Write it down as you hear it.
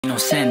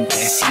Inocente,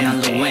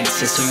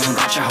 sinaloense, soy un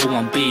racha who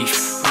want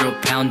beef. Real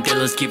pound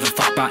dealers give a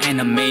fuck about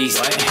enemies.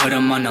 Put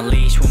them on a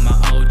leash with my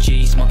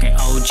OG, smoking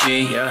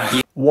OG.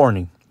 Yeah.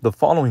 Warning, the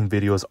following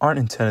videos aren't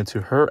intended to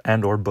hurt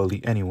and or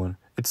bully anyone.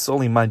 It's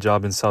solely my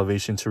job in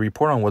salvation to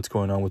report on what's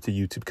going on with the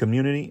YouTube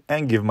community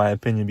and give my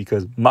opinion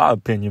because my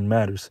opinion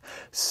matters.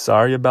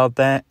 Sorry about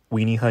that.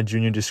 Weenie Hut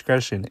Jr.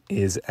 discretion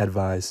is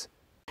advised.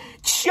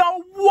 Yo,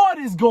 what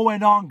is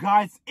going on,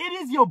 guys? It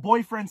is your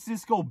boy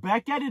Francisco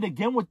back at it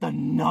again with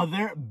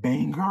another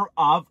banger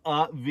of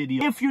a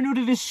video. If you're new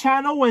to this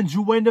channel and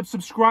you end up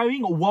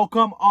subscribing,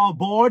 welcome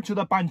aboard to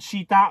the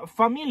Panchita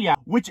familia,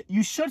 which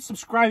you should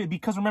subscribe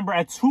because remember,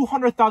 at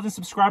 200,000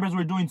 subscribers,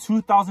 we're doing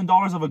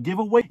 $2,000 of a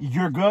giveaway.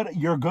 You're good,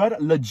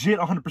 legit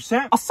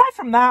 100%. Aside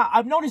from that,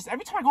 I've noticed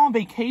every time I go on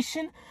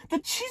vacation, the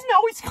cheese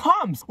always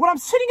comes. When I'm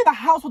sitting in the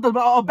house with a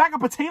bag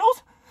of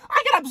potatoes,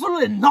 I get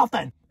absolutely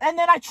nothing. And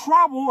then I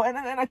travel, and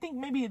I think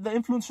maybe the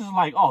influencers are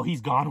like, oh,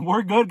 he's gone.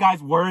 We're good,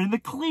 guys. We're in the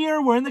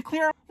clear. We're in the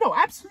clear. No,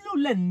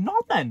 absolutely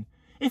nothing.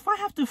 If I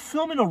have to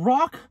film in a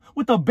rock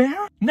with a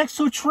bear next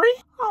to a tree,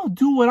 I'll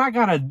do what I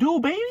gotta do,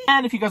 baby.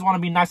 And if you guys want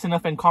to be nice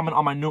enough and comment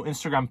on my new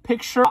Instagram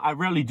picture, I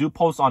rarely do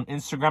post on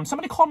Instagram.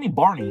 Somebody called me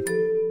Barney.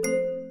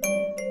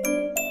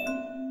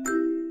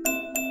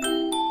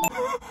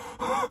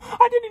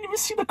 I didn't even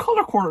see the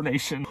color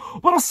coordination.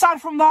 But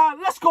aside from that,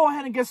 let's go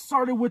ahead and get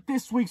started with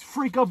this week's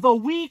Freak of the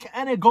Week.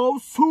 And it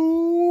goes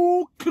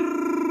to...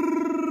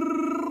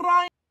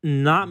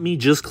 Not me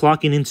just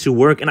clocking into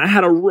work and I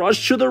had to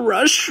rush to the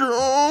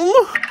restroom.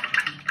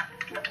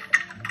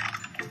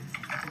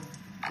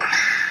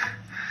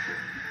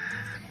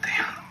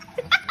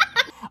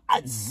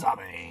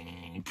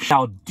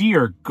 Now,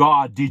 dear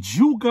God, did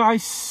you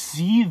guys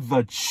see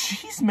the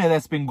chisme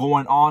that's been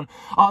going on?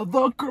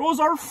 The girls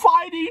are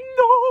fighting,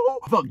 no!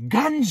 The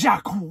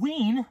Ganja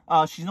Queen,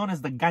 she's known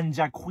as the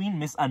Ganja Queen,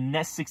 Miss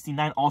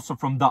ANNETE69, also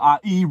from the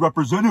IE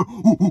representative.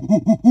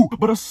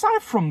 But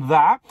aside from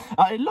that,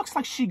 it looks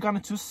like she got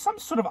into some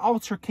sort of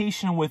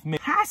altercation with Miss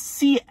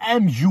Cassiue.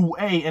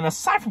 And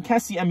aside from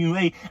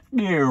Cassiue,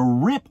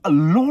 rip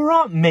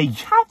Laura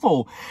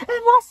Mellado. And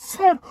I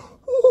said...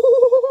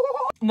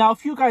 Now,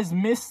 if you guys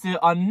missed it,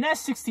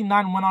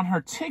 ANNETE69 went on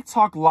her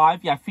TikTok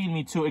live, yeah, feed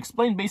me to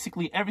explain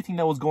basically everything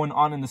that was going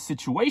on in the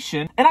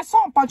situation. And I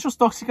saw Pancho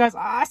stocks, you guys.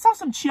 I saw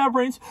some chia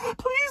brains. Please,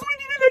 we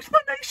need an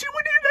explanation.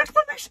 We need an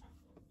explanation.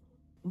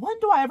 When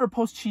do I ever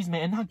post cheese,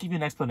 man, and not give you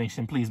an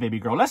explanation, please, baby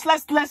girl? Let's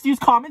use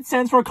common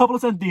sense for a couple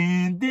of cents.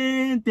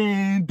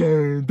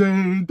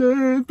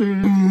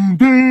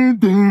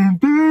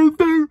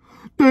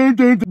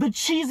 The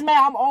cheese man,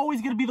 I'm always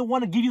gonna be the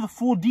one to give you the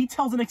full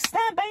details and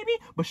extent, baby.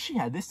 But she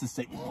had this to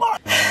say.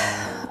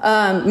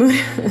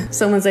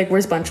 Someone's like,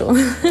 "Where's Pancho?"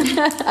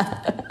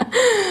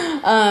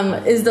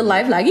 Is the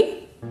live laggy?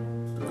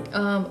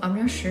 I'm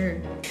not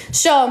sure.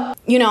 So,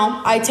 you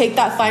know, I take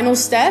that final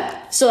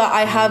step so that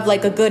I have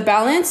like a good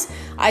balance.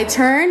 I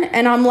turn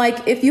and I'm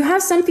like, if you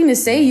have something to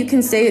say, you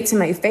can say it to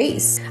my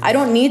face. I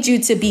don't need you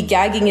to be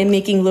gagging and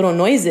making little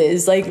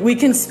noises. Like, we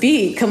can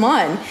speak. Come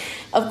on.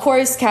 Of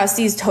course,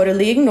 Cassie's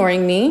totally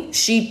ignoring me.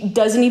 She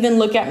doesn't even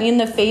look at me in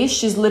the face.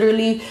 She's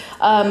literally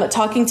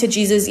talking to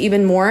Jesus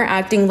even more,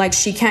 acting like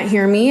she can't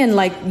hear me and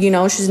like, you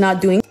know, she's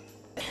not doing.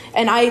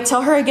 And I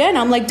tell her again,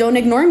 I'm like, don't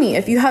ignore me.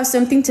 If you have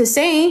something to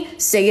say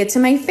it to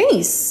my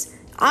face.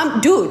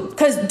 Dude,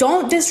 because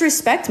don't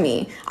disrespect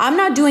me. I'm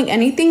not doing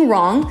anything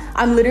wrong.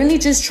 I'm literally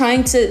just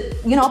trying to,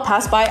 you know,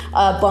 pass by,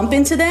 bump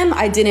into them.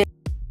 I didn't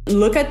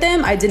look at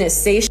them. I didn't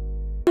say shit.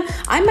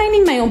 I'm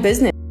minding my own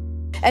business.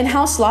 And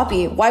how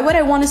sloppy. Why would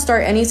I want to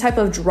start any type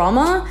of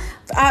drama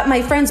at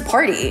my friend's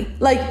party?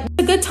 Like, it's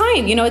a good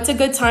time, you know, it's a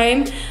good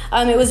time.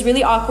 It was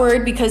really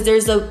awkward because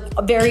there's a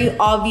very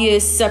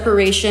obvious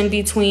separation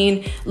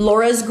between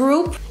Laura's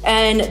group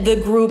and the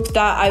group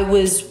that I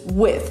was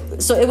with.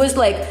 So it was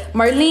like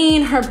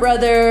Marlene, her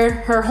brother,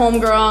 her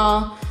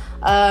homegirl,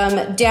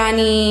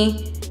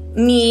 Danny,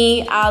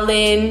 me,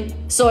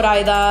 Alan,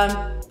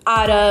 Zoraida,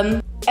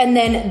 Adam. And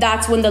then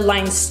that's when the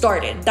line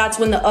started. That's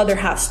when the other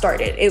half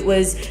started. It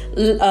was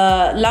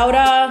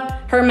Laura,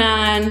 her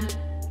man,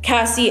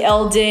 Cassie,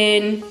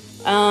 Eldon,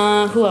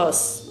 who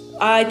else?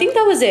 I think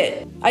that was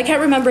it. I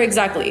can't remember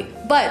exactly.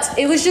 But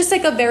it was just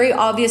like a very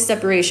obvious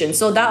separation.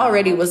 So that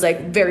already was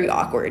like very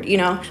awkward, you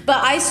know?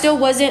 But I still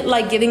wasn't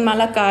like giving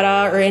mala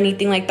cara or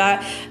anything like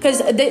that. Because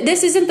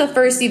this isn't the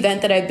first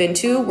event that I've been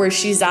to where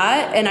she's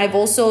at. And I've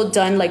also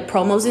done like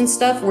promos and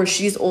stuff where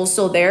she's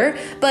also there.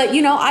 But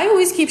you know, I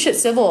always keep shit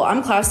civil.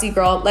 I'm classy,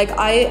 girl. Like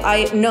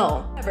I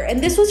know.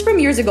 And this was from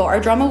years ago. Our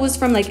drama was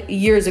from like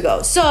years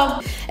ago. So,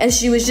 and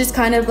she was just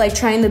kind of like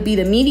trying to be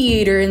the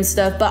mediator and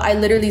stuff. But I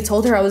literally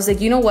told her, I was like,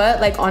 you know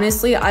what? Like,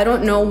 honestly, I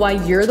don't know why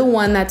you're the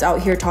one that's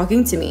out here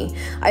talking to me.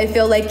 I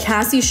feel like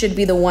Cassie should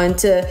be the one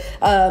to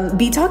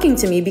be talking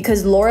to me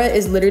because Laura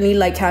is literally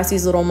like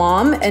Cassie's little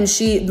mom and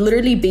she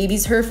literally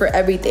babies her for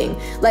everything.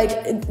 Like,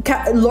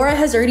 Laura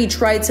has already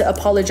tried to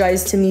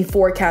apologize to me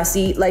for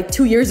Cassie like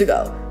 2 years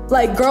ago.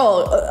 Like,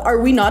 girl,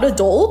 are we not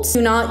adults?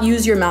 Do not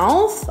use your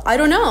mouth? I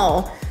don't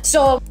know.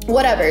 So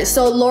whatever.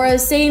 So Laura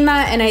is saying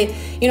that, and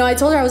I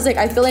told her, I was like,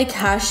 I feel like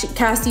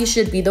Cassie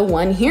should be the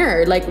one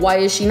here. Like, why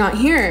is she not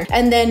here?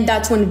 And then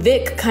that's when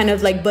Vic kind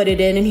of like butted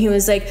in, and he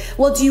was like,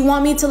 well, do you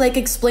want me to like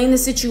explain the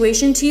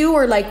situation to you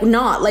or like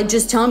not? Like,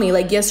 just tell me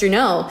like yes or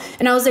no.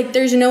 And I was like,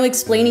 there's no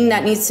explaining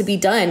that needs to be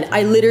done.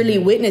 I literally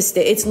witnessed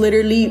it. It's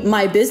literally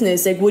my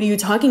business. Like, what are you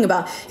talking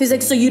about? He's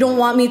like, so you don't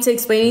want me to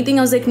explain anything?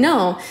 I was like,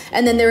 no.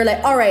 And then they were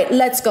like, all right,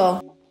 let's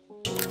go.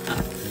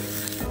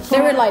 They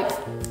were like,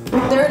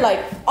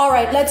 all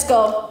right, let's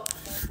go.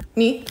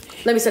 Me?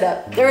 Let me sit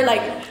up. They were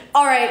like,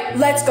 all right,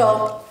 let's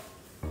go.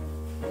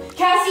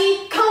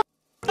 Cassie, come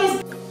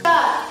this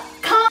up.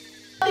 Come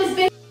this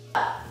bitch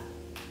up.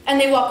 And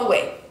they walk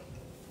away.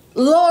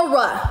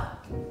 Laura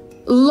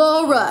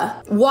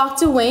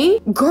walked away.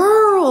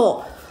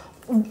 Girl,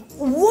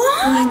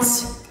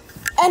 what?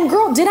 And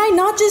girl, did I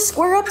not just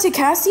square up to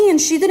Cassie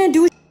and she didn't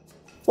do?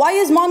 Why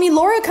is mommy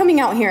Laura coming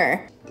out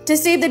here to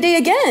save the day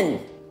again?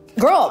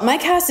 Girl, my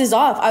cast is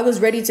off. I was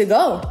ready to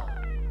go.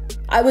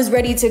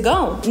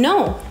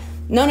 No.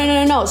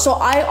 So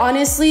I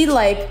honestly,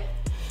 like,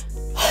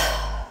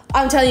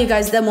 I'm telling you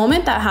guys, the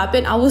moment that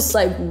happened, I was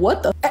like,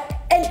 what the?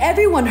 And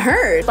everyone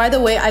heard. By the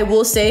way, I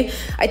will say,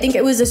 I think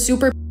it was a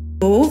super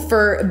move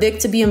for Vic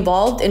to be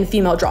involved in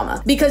female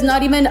drama, because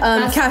not even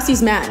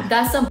Cassie's man.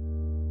 That's some.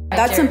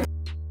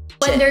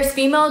 When there's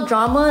female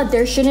drama,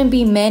 there shouldn't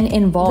be men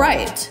involved.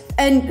 Right.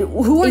 And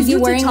who are you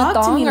to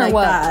talk to me like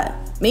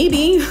that?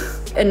 Maybe.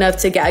 Enough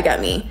to gag at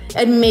me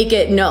and make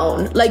it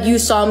known like you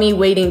saw me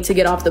waiting to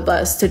get off the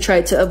bus to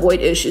try to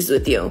avoid issues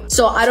with you.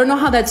 So I don't know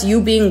how that's you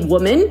being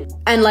woman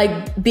and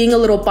like being a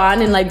little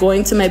pan and like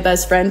going to my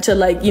best friend to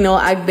like, you know,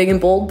 act big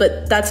and bold,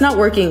 but that's not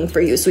working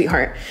for you,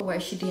 sweetheart. Why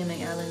is she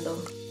DMing Alan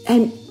though?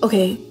 And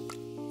okay,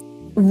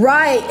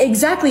 right,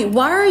 exactly.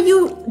 Why are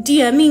you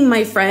DMing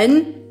my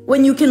friend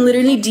when you can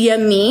literally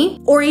DM me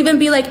or even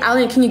be like,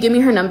 Alan, can you give me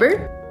her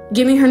number?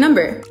 Give me her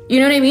number.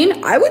 You know what I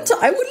mean? I would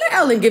let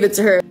Alan give it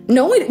to her.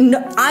 No,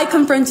 I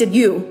confronted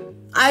you.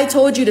 I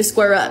told you to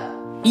square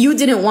up. You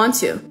didn't want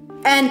to.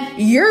 And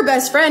your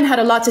best friend had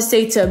a lot to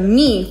say to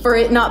me for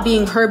it not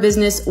being her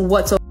business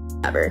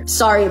whatsoever.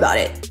 Sorry about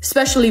it.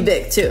 Especially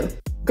Vic too.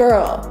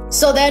 Girl.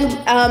 So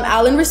then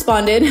Alan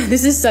responded.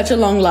 This is such a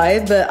long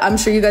live, but I'm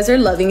sure you guys are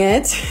loving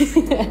it.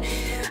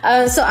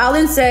 So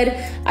Alan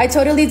said, I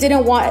totally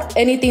didn't want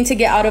anything to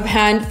get out of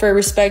hand out of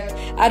respect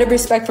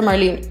for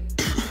Marlene.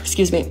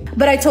 Excuse me.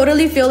 But I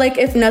totally feel like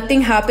if nothing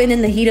happened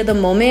in the heat of the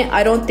moment,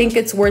 I don't think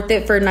it's worth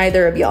it for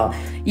neither of y'all.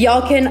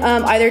 Y'all can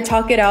either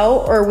talk it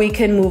out or we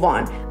can move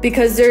on,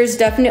 because there's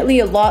definitely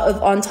a lot of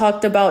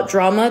untalked about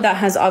drama that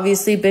has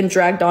obviously been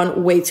dragged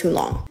on way too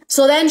long.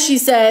 So then she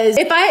says,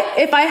 if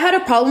I had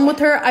a problem with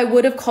her, I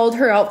would have called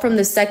her out from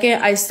the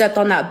second I stepped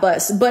on that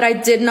bus, but I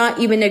did not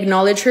even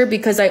acknowledge her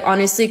because I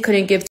honestly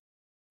couldn't give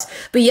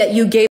but yet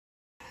you gave.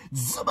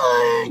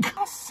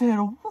 I said,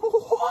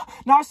 what?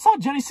 Now, I saw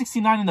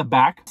Jenny69 in the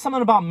back.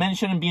 Something about men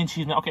shouldn't be in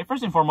cheeseman. Okay,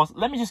 first and foremost,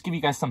 let me just give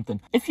you guys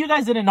something. If you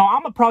guys didn't know,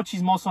 I'm a proud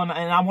chismoso and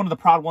I'm one of the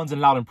proud ones in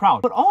Loud and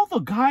Proud. But all the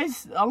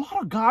guys, a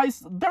lot of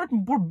guys,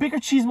 we're bigger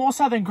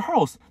chismosa than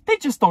girls. They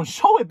just don't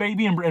show it,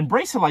 baby, and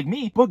embrace it like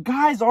me. But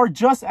guys are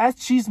just as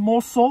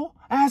chismoso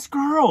as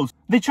girls.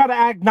 They try to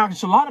act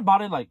nonchalant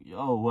about it, like,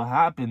 yo, what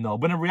happened though?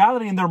 But in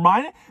reality, in their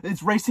mind,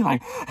 it's racing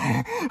like,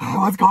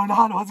 what's going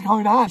on? What's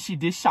going on? She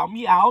did shout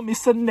me out.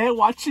 Miss Annette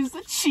watches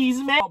the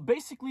cheese, man.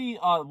 Basically,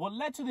 what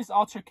led to this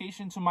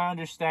altercation, to my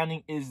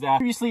understanding, is that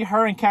previously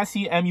her and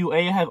Cassie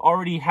MUA have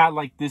already had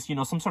like this, you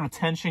know, some sort of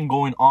tension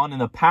going on in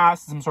the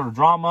past, some sort of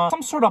drama,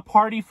 some sort of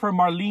party for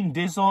Marlene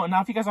Dizzle. And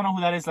now, if you guys don't know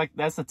who that is, like,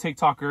 that's a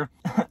TikToker.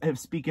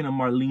 Speaking of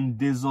Marlene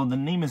Dizzle, the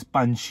name is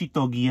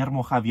Panchito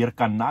Guillermo Javier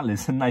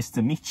Canales. Nice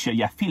to meet you.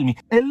 Yeah, feel me.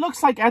 It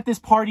looks like at this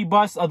party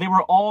bus, they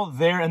were all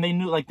there and they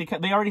knew, like,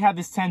 they already had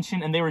this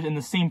tension and they were in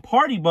the same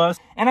party bus.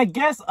 And I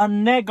guess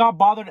Annette got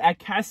bothered at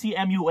Cassie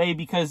MUA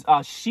because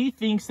she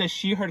thinks that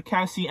she heard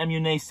Cassie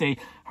MUA say,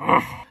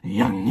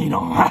 young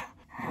Nino,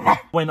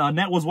 when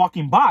Annette was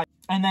walking by.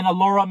 And then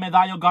Laura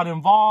Medallo got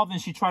involved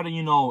and she tried to,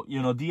 you know,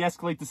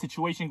 de-escalate the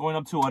situation going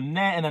up to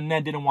Annette, and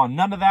Annette didn't want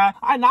none of that.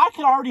 I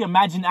can already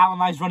imagine Alan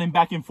and I's running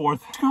back and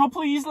forth. Girl,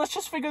 please, let's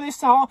just figure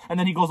this out. And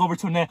then he goes over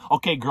to Annette.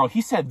 Okay, girl,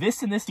 he said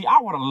this and this.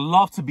 I would have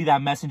loved to be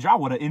that messenger. I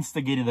would have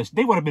instigated this.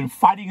 They would have been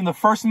fighting in the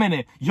first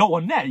minute. Yo,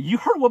 Annette, you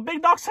heard what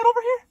Big Dog said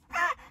over here?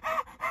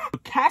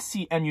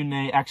 Cassie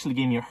MUA actually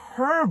gave me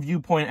her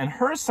viewpoint and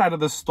her side of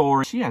the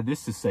story. She had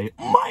this to say.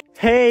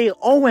 Hey,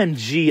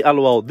 OMG,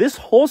 LOL, this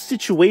whole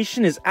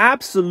situation is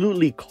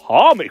absolutely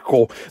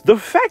comical. The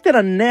fact that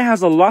Annette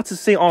has a lot to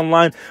say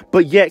online,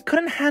 but yet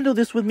couldn't handle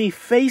this with me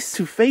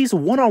face-to-face,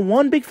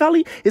 one-on-one, Big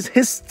Fally, is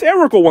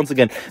hysterical once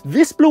again.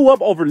 This blew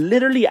up over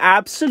literally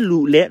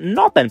absolutely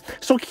nothing.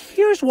 So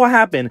here's what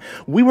happened.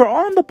 We were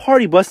on the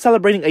party bus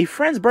celebrating a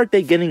friend's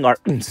birthday, getting our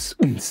this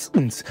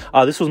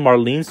was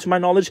Marlene's, to my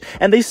knowledge,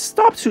 and they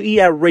stopped to eat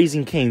at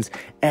Raising Cane's.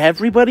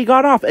 everybody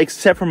got off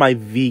except for my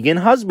vegan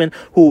husband,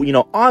 who, you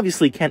know,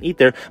 obviously can't eat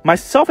there,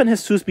 myself and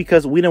Jesus,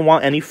 because we didn't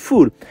want any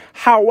food.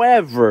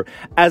 However,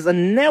 as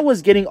Annette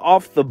was getting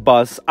off the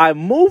bus, I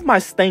moved my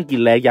stanky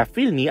leg, ya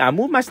feel me? I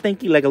moved my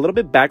stanky leg a little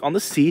bit back on the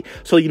seat,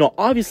 so, you know,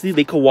 obviously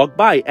they could walk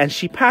by, and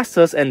she passed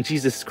us, and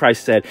Jesus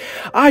Christ said,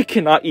 I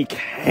cannot eat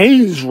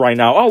canes right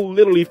now. I'll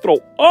literally throw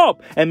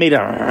up, and made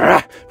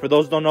a for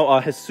those who don't know,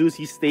 Jesus,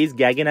 he stays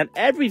gagging at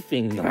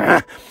everything.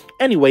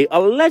 Anyway,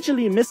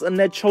 allegedly, Miss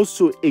Annette chose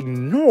to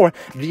ignore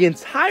the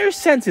entire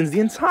sentence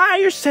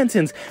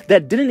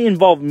that didn't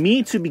involve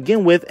me to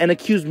begin with and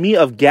accused me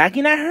of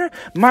gagging at her.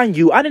 Mind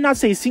you, I did not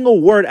say a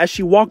single word as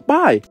she walked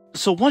by.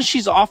 So once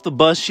she's off the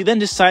bus, she then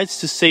decides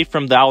to say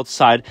from the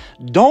outside,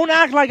 don't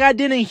act like I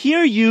didn't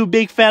hear you,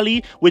 big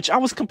felly, which I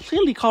was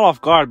completely caught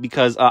off guard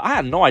because I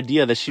had no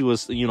idea that she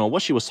was, you know,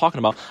 what she was talking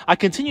about. I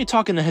continued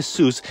talking to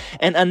Jesus,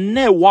 and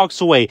Annette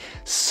walks away.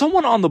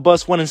 Someone on the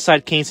bus went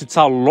inside came to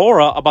tell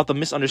Laura about the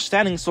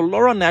misunderstanding, so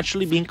Laura,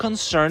 naturally being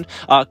concerned,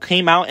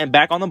 came out and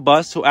back on the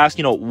bus to ask,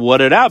 you know, what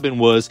had happened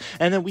was,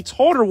 and then we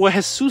told her what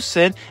Jesus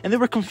said, and they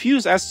were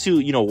confused as to,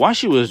 you know, why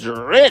she was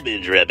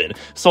dripping.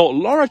 So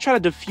Laura tried to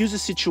diffuse the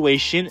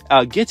situation,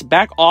 gets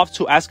back off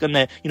to ask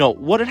Annette, you know,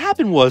 what had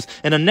happened was,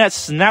 and Annette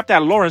snapped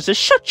at Laura and said,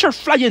 shut your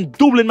flying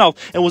Dublin mouth,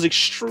 and was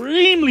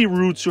extremely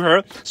rude to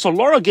her. So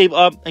Laura gave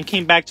up and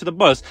came back to the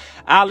bus.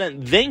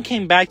 Alan then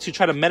came back to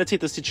try to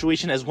meditate the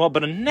situation as well,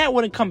 but Annette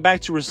wouldn't come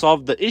back to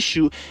resolve the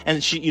issue,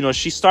 and she, you know,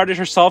 she started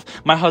herself.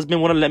 My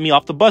husband wouldn't let me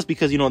off the bus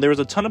because, you know, there was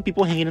a ton of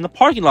people hanging in the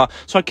parking lot,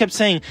 so I kept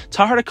saying,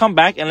 tell her to come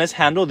back and let's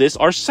handle this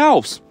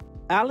ourselves.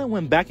 Alan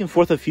went back and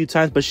forth a few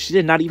times, but she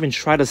did not even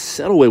try to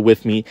settle it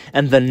with me.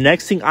 And the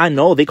next thing I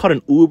know, they called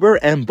an Uber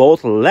and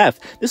both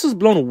left. This was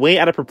blown way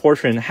out of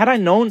proportion. Had I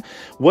known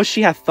what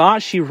she had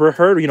thought she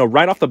heard, you know,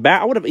 right off the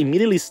bat, I would have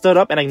immediately stood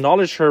up and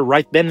acknowledged her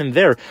right then and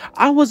there.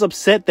 I was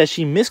upset that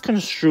she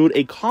misconstrued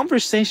a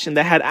conversation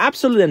that had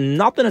absolutely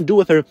nothing to do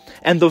with her,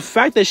 and the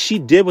fact that she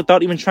did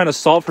without even trying to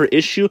solve her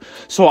issue.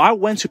 So I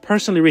went to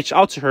personally reach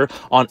out to her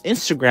on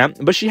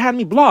Instagram, but she had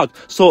me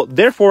blocked. So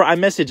therefore, I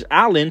messaged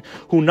Alan,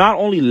 who not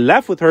only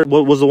left with her,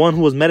 but was the one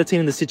who was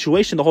meditating the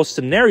situation, the whole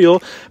scenario,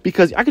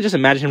 because I could just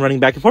imagine him running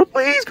back and forth,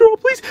 please girl,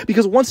 please,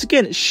 because once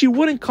again, she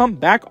wouldn't come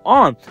back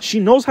on. She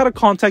knows how to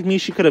contact me.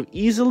 She could have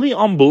easily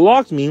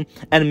unblocked me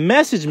and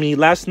messaged me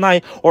last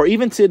night or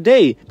even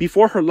today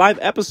before her live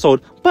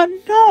episode, but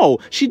no,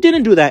 she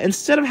didn't do that.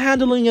 Instead of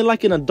handling it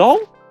like an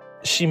adult,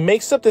 she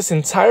makes up this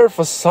entire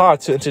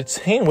facade to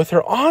entertain with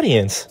her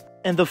audience.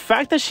 And the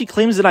fact that she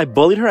claims that I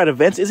bullied her at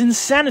events is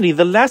insanity.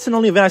 The last and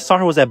only event I saw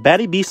her was at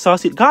Batty B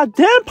Saucy. God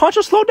damn,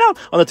 Pancho, slow down.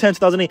 On the 10th,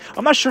 2008.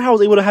 I'm not sure how I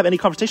was able to have any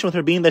conversation with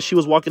her, being that she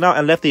was walking out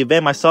and left the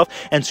event. Myself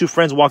and two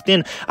friends walked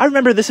in. I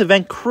remember this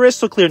event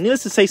crystal clear.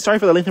 Needless to say, sorry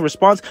for the lengthy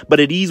response,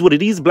 but it is what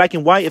it is, black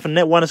and white. If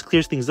Annette wants to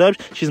clear things up,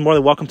 she's more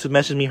than welcome to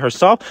message me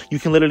herself. You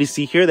can literally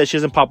see here that she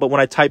doesn't pop up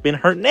when I type in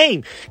her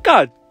name.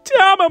 God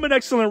damn, I'm an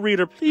excellent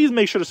reader. Please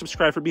make sure to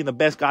subscribe for being the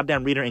best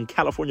goddamn reader in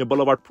California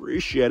Boulevard.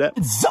 Appreciate it.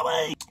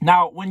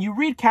 Now, when you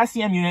read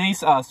Cassie's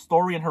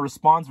story and her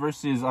response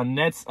versus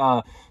Annette's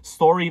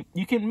story,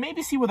 you can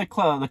maybe see where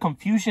the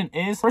confusion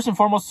is. First and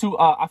foremost, too,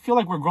 I feel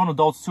like we're grown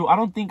adults, too. I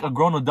don't think a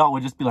grown adult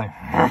would just be like,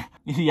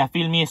 yeah,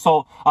 feel me?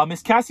 So,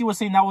 Miss Cassie was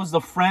saying that was the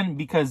friend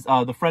because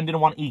the friend didn't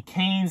want to eat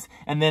canes,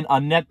 and then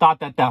Annette thought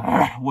that the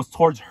was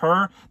towards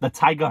her, the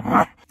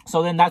tiger.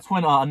 So then that's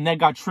when Annette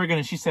got triggered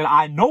and she said,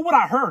 I know what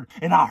I heard,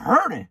 and I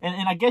heard it.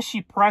 And I guess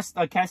she pressed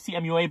Cassie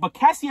MUA, but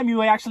Cassie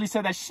MUA actually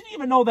said that she didn't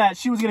even know that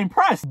she was getting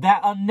pressed.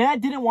 That Annette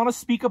didn't want to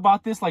speak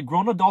about this like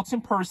grown adults in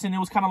person. It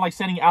was kind of like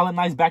sending Alan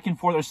and I's back and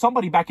forth or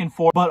somebody back and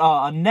forth. But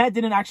Annette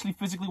didn't actually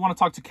physically want to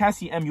talk to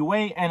Cassie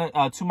MUA.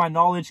 And to my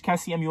knowledge,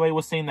 Cassie MUA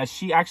was saying that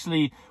she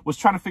actually was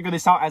trying to figure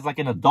this out as like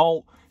an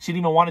adult. She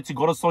didn't even want it to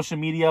go to social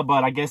media,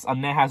 but I guess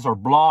Annette has her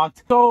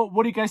blocked. So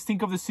what do you guys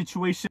think of this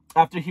situation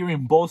after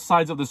hearing both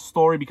sides of the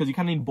story? Because you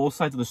kind of need both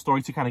sides of the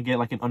story to kind of get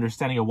like an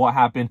understanding of what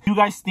happened. Do you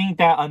guys think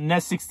that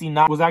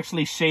ANNETE69 was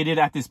actually shaded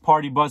at this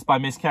party bus by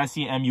Miss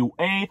Cassie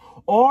MUA?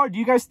 Or do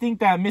you guys think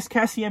that Miss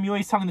Cassie MUA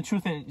is telling the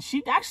truth and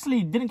she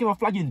actually didn't give a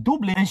flying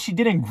Dublin and she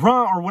didn't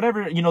grunt or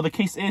whatever, you know, the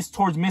case is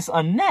towards Miss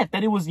Annette,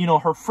 that it was, you know,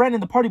 her friend in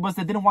the party bus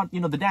that didn't want, you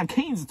know, the damn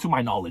canes, to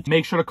my knowledge?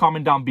 Make sure to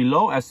comment down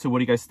below as to what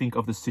you guys think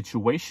of the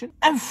situation.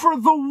 And for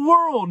the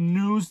world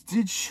news,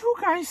 did you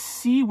guys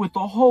see with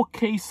the whole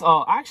case,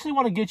 I actually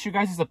want to get your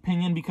guys'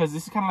 opinion because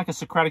this is kind of like a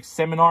Socratic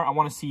seminar. I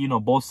want to see, you know,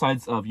 both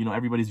sides of, you know,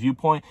 everybody's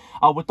viewpoint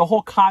with the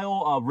whole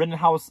Kyle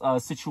Rittenhouse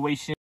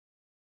situation.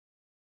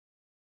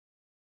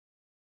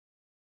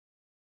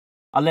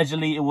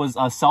 Allegedly, it was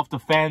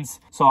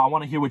self-defense. So I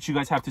want to hear what you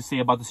guys have to say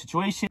about the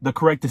situation. The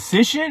correct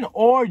decision,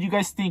 or you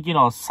guys think, you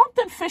know,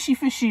 something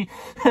fishy,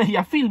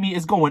 yeah, feel me,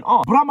 is going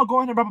on. But I'm going to go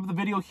ahead and wrap up the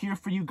video here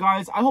for you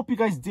guys. I hope you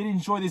guys did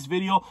enjoy this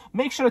video.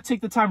 Make sure to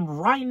take the time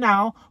right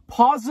now,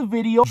 pause the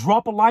video,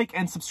 drop a like,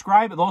 and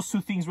subscribe. Those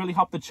two things really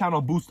help the channel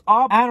boost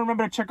up. And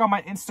remember to check out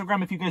my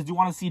Instagram if you guys do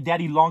want to see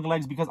daddy long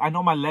legs, because I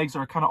know my legs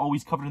are kind of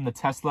always covered in the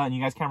Tesla, and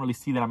you guys can't really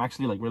see that I'm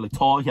actually like really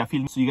tall. Yeah,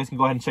 feel me? So you guys can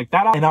go ahead and check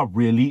that out. And I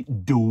really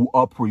do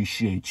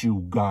appreciate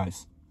you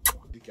guys.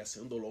 que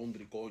haciendo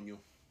laundry, coño.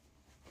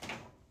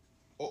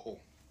 Esto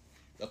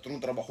no es un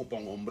trabajo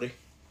para un hombre.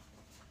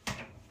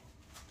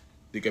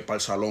 Di que para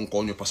el salón,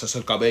 coño, para hacerse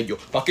el cabello.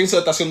 ¿Para quién se le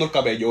está haciendo el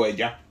cabello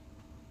ella?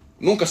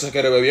 Nunca se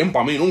quiere ver bien,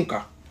 para mí,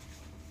 nunca.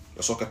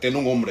 Eso es que tiene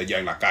un hombre ya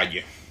en la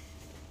calle.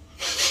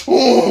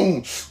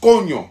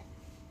 Coño.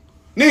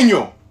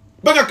 Niño,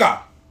 ven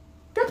acá.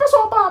 ¿Qué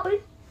pasó, papi?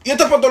 ¿Y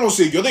este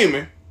pantaloncillo?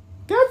 Dime.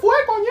 ¿Qué fue,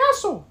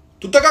 coñazo?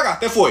 ¿Tú te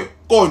cagaste, fue?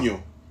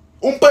 Coño.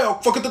 Un peo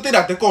fue que te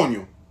tiraste,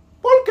 coño.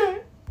 ¿Por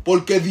qué?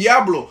 Porque,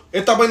 diablo,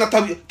 esta vaina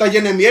está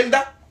llena de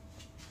mierda.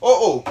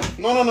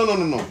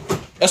 No.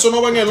 Eso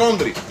no va en el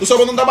laundry. ¿Tú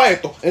sabes dónde va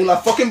esto? En la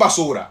fucking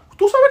basura.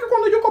 Tú sabes que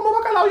cuando yo como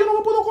bacalao yo no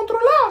me puedo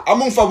controlar.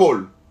 Hazme un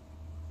favor.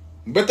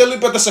 Vete a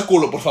limpiarte ese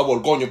culo, por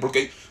favor, coño,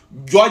 porque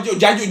yo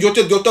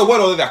te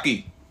vuelo desde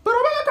aquí. Pero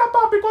ven acá,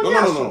 papi,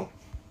 coñazo. No.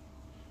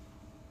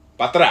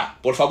 Para atrás,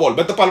 por favor,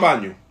 vete para el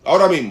baño.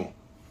 Ahora mismo.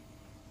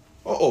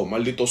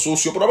 Maldito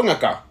sucio, pero ven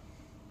acá.